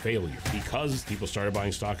GameStop's failure because people started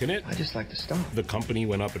buying stock in it. I just like the stock. The company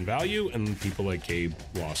went up in value, and people like Gabe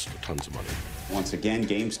lost tons of money. Once again,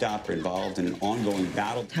 GameStop are involved in an ongoing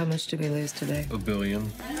battle. How much did we lose today? $1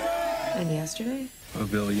 billion. And yesterday? $1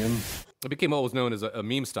 billion. It became what was known as a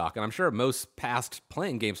meme stock, and I'm sure most passed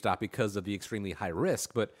playing GameStop because of the extremely high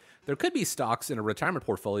risk, but there could be stocks in a retirement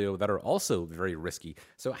portfolio that are also very risky.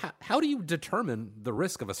 So how do you determine the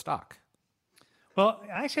risk of a stock? Well,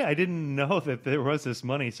 actually, I didn't know that there was this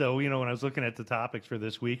money. So, when I was looking at the topics for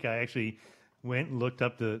this week, I actually went and looked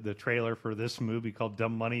up the trailer for this movie called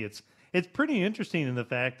Dumb Money. It's pretty interesting in the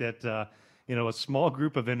fact that, a small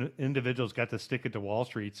group of individuals got to stick it to Wall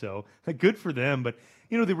Street. So good for them. But,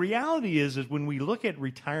 the reality is when we look at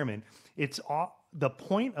retirement, it's the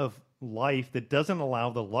point of life that doesn't allow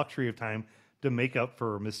the luxury of time to make up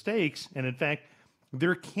for mistakes. And in fact,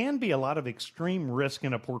 there can be a lot of extreme risk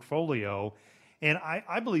in a portfolio. And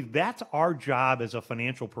I believe that's our job as a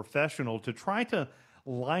financial professional, to try to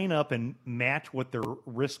line up and match what their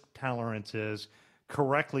risk tolerance is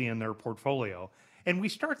correctly in their portfolio. And we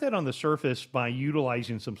start that on the surface by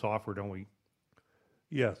utilizing some software, don't we?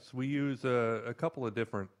 Yes, we use a couple of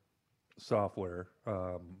different software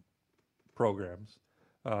programs.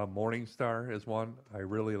 Morningstar is one I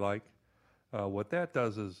really like. What that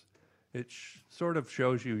does is it sort of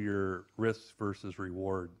shows you your risk versus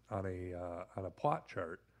reward on a plot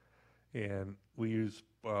chart. And we use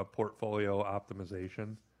portfolio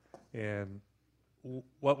optimization. And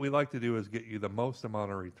what we like to do is get you the most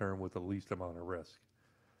amount of return with the least amount of risk.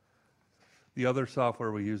 The other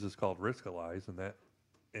software we use is called Riskalyze, and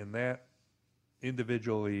that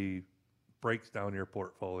individually breaks down your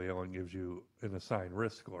portfolio and gives you an assigned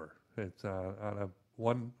risk score. It's on a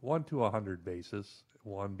 1 to 100 basis,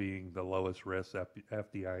 1 being the lowest risk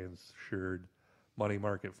FDI insured money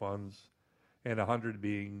market funds, and 100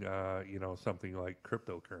 being something like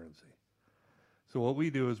cryptocurrency. So what we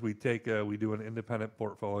do is we do an independent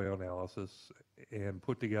portfolio analysis and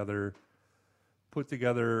put together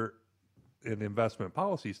an investment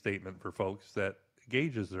policy statement for folks that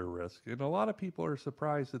gauges their risk. And a lot of people are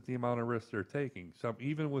surprised at the amount of risk they're taking.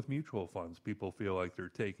 Even with mutual funds, people feel like they're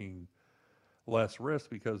taking less risk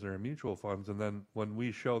because they're in mutual funds. And then when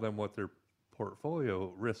we show them what their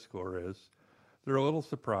portfolio risk score is, they're a little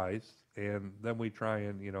surprised. And then we try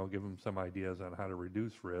and, give them some ideas on how to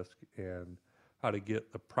reduce risk and how to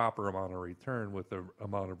get the proper amount of return with the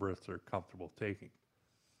amount of risk they're comfortable taking.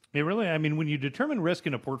 It really, when you determine risk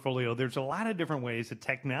in a portfolio, there's a lot of different ways that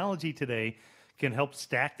technology today can help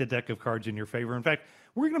stack the deck of cards in your favor. In fact,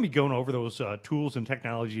 we're going to be going over those tools and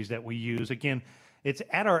technologies that we use. Again, it's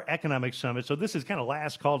at our Economic Summit. So this is kind of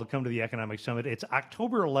last call to come to the Economic Summit. It's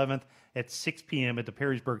October 11th at 6 p.m. at the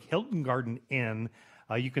Perrysburg Hilton Garden Inn.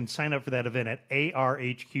 You can sign up for that event at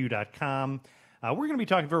arhq.com. We're going to be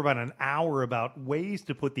talking for about an hour about ways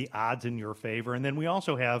to put the odds in your favor. And then we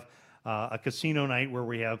also have a casino night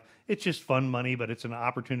where it's just fun money, but it's an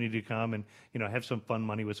opportunity to come and, have some fun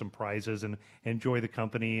money with some prizes and enjoy the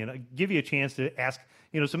company and give you a chance to ask,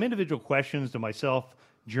 some individual questions to myself,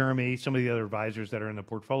 Jeremy, some of the other advisors that are in the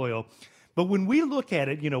portfolio. But when we look at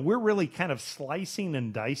it, we're really kind of slicing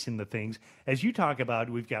and dicing the things. As you talk about,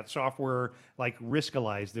 we've got software like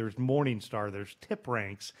Riskalyze, there's Morningstar, there's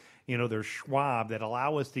TipRanks, there's Schwab that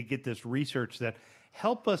allow us to get this research that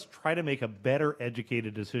help us try to make a better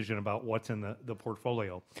educated decision about what's in the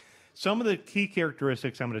portfolio. Some of the key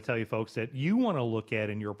characteristics I'm going to tell you, folks, that you want to look at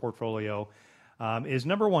in your portfolio is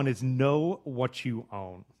number one is know what you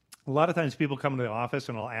own. A lot of times people come to the office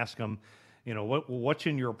and I'll ask them, what's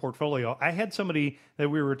in your portfolio? I had somebody that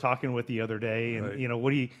we were talking with the other day, and Right.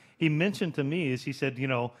 What he mentioned to me is he said,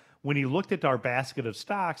 when he looked at our basket of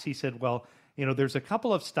stocks, he said, well, there's a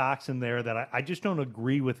couple of stocks in there that I just don't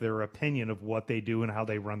agree with their opinion of what they do and how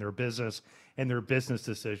they run their business and their business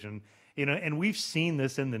decision. And we've seen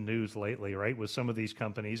this in the news lately, right, with some of these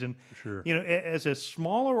companies. And, Sure. As a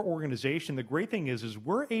smaller organization, the great thing is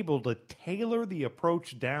we're able to tailor the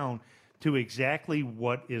approach down to exactly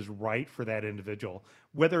what is right for that individual,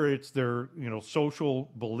 whether it's their,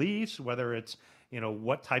 social beliefs, whether it's,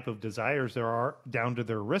 what type of desires there are down to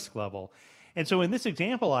their risk level. And so in this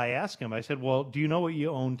example, I asked him, I said, well, do you know what you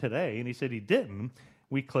own today? And he said he didn't.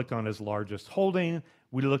 We clicked on his largest holding.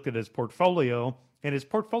 We looked at his portfolio, and his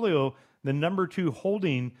portfolio, the number 2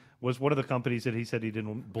 holding was one of the companies that he said he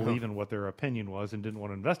didn't believe in what their opinion was and didn't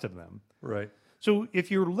want to invest in them. Right. So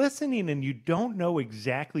if you're listening and you don't know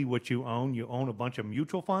exactly what you own a bunch of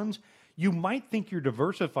mutual funds, you might think you're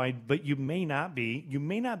diversified, but you may not be. You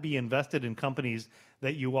may not be invested in companies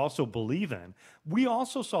that you also believe in. We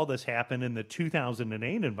also saw this happen in the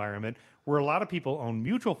 2008 environment where a lot of people own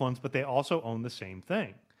mutual funds, but they also own the same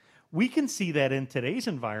thing. We can see that in today's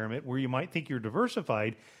environment where you might think you're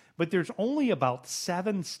diversified, but there's only about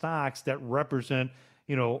 7 stocks that represent,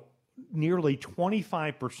 nearly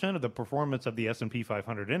 25% of the performance of the S&P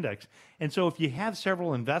 500 index. And so if you have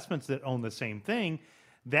several investments that own the same thing,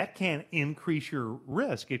 that can increase your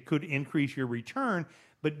risk. It could increase your return,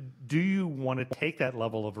 but do you want to take that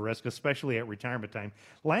level of risk, especially at retirement time?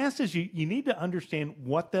 Last is you need to understand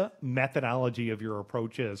what the methodology of your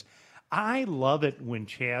approach is. I love it when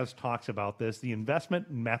Chaz talks about this, the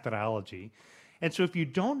investment methodology. And so if you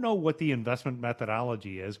don't know what the investment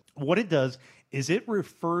methodology is, what it does is it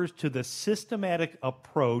refers to the systematic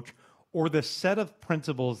approach or the set of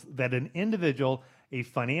principles that an individual, a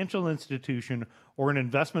financial institution, or an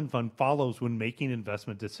investment fund follows when making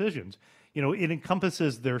investment decisions. It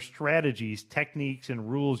encompasses their strategies, techniques, and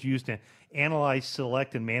rules used to analyze,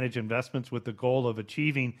 select, and manage investments with the goal of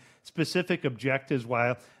achieving specific objectives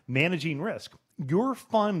while managing risk. Your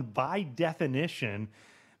fund, by definition,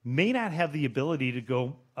 may not have the ability to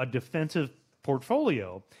go a defensive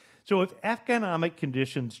portfolio. So if economic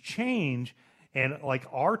conditions change, and like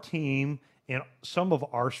our team and some of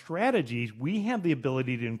our strategies, we have the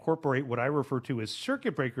ability to incorporate what I refer to as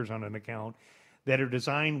circuit breakers on an account that are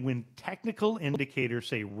designed when technical indicators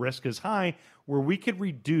say risk is high, where we could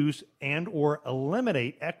reduce and or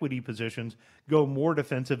eliminate equity positions, go more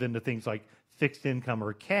defensive into things like fixed income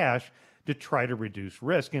or cash to try to reduce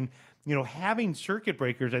risk. And having circuit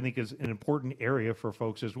breakers, I think, is an important area for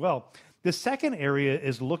folks as well. The second area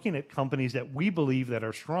is looking at companies that we believe that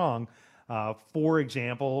are strong. For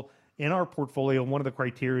example, in our portfolio, one of the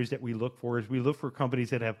criteria that we look for is we look for companies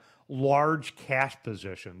that have large cash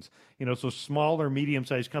positions. So small or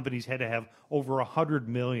medium-sized companies had to have over 100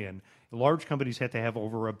 million. Large companies had to have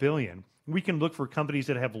over $1 billion. We can look for companies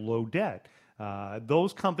that have low debt.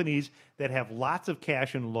 Those companies that have lots of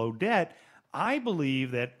cash and low debt, I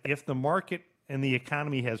believe that if the market and the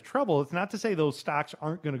economy has trouble, it's not to say those stocks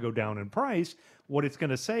aren't going to go down in price. What it's going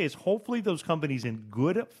to say is hopefully those companies in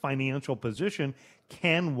good financial position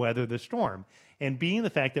can weather the storm. And being the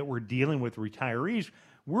fact that we're dealing with retirees,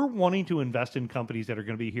 we're wanting to invest in companies that are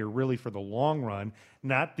going to be here really for the long run,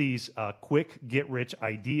 not these quick get-rich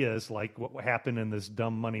ideas like what happened in this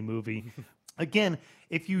Dumb Money movie. Again,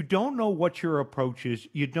 if you don't know what your approach is,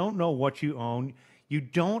 you don't know what you own, you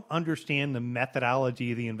don't understand the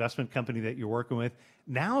methodology of the investment company that you're working with,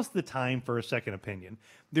 now's the time for a second opinion.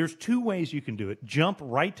 There's 2 ways you can do it. Jump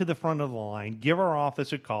right to the front of the line, give our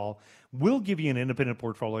office a call. We'll give you an independent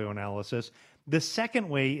portfolio analysis. The second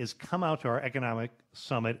way is come out to our economic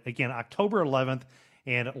summit, again, October 11th,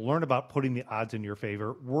 and learn about putting the odds in your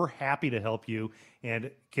favor. We're happy to help you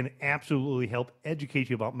and can absolutely help educate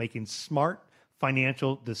you about making smart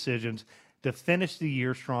financial decisions to finish the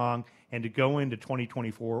year strong and to go into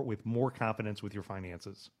 2024 with more confidence with your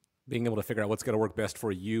finances. Being able to figure out what's going to work best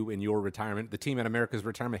for you in your retirement. The team at America's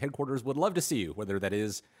Retirement Headquarters would love to see you, whether that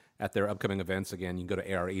is at their upcoming events. Again, you can go to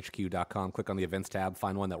arhq.com, click on the events tab,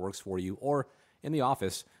 find one that works for you, or in the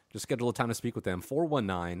office, just schedule a time to speak with them,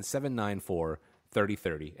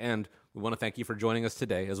 419-794-3030. And we want to thank you for joining us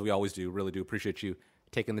today, as we always do. Really do appreciate you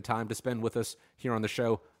taking the time to spend with us here on the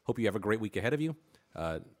show. Hope you have a great week ahead of you.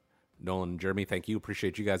 Nolan and Jeremy, thank you.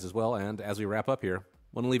 Appreciate you guys as well. And as we wrap up here, I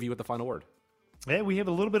want to leave you with the final word. Yeah, we have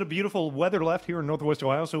a little bit of beautiful weather left here in Northwest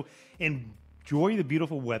Ohio, so enjoy the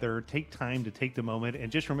beautiful weather. Take time to take the moment,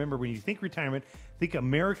 and just remember, when you think retirement, think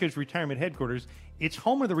America's Retirement Headquarters. It's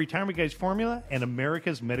home of the Retirement Guys formula and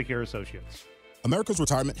America's Medicare Associates. America's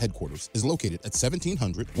Retirement Headquarters is located at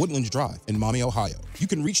 1700 Woodlands Drive in Maumee, Ohio. You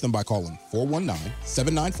can reach them by calling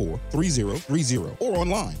 419-794-3030 or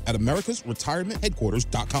online at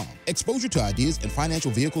americasretirementheadquarters.com. Exposure to ideas and financial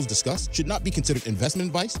vehicles discussed should not be considered investment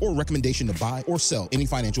advice or recommendation to buy or sell any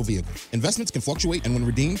financial vehicle. Investments can fluctuate and when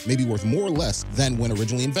redeemed may be worth more or less than when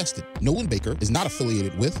originally invested. Nolan Baker is not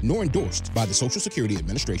affiliated with nor endorsed by the Social Security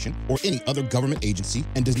Administration or any other government agency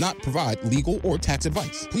and does not provide legal or tax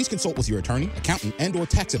advice. Please consult with your attorney, accountant, and or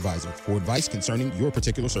tax advisor for advice concerning your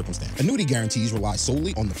particular circumstance. Annuity guarantees rely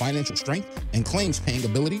solely on the financial strength and claims paying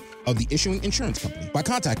ability of the issuing insurance company. By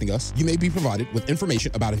contacting us, you may be provided with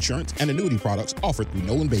information about insurance and annuity products offered through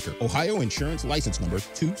Nolan Baker, Ohio Insurance License Number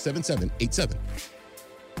 27787.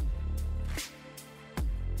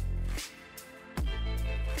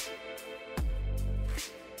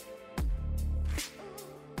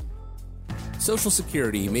 Social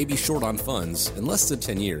Security may be short on funds in less than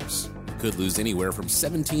 10 years. Could lose anywhere from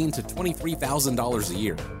 $17,000 to $23,000 a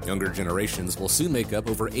year. Younger generations will soon make up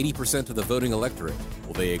over 80% of the voting electorate.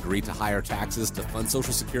 Will they agree to higher taxes to fund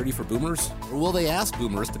Social Security for boomers? Or will they ask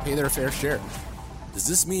boomers to pay their fair share? Does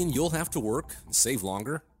this mean you'll have to work and save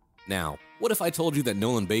longer? Now, what if I told you that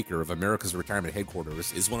Nolan Baker of America's Retirement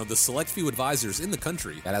Headquarters is one of the select few advisors in the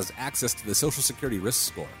country that has access to the Social Security risk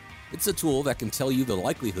score? It's a tool that can tell you the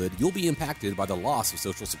likelihood you'll be impacted by the loss of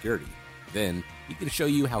Social Security. Then, he can show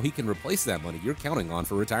you how he can replace that money you're counting on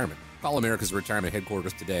for retirement. Call America's Retirement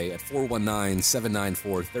Headquarters today at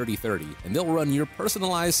 419-794-3030, and they'll run your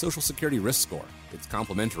personalized Social Security risk score. It's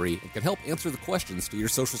complimentary and can help answer the questions to your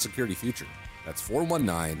Social Security future. That's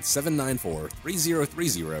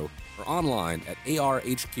 419-794-3030 or online at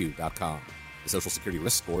arhq.com. The Social Security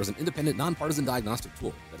Risk Score is an independent, nonpartisan diagnostic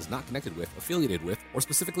tool that is not connected with, affiliated with, or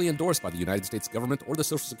specifically endorsed by the United States government or the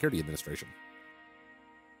Social Security Administration.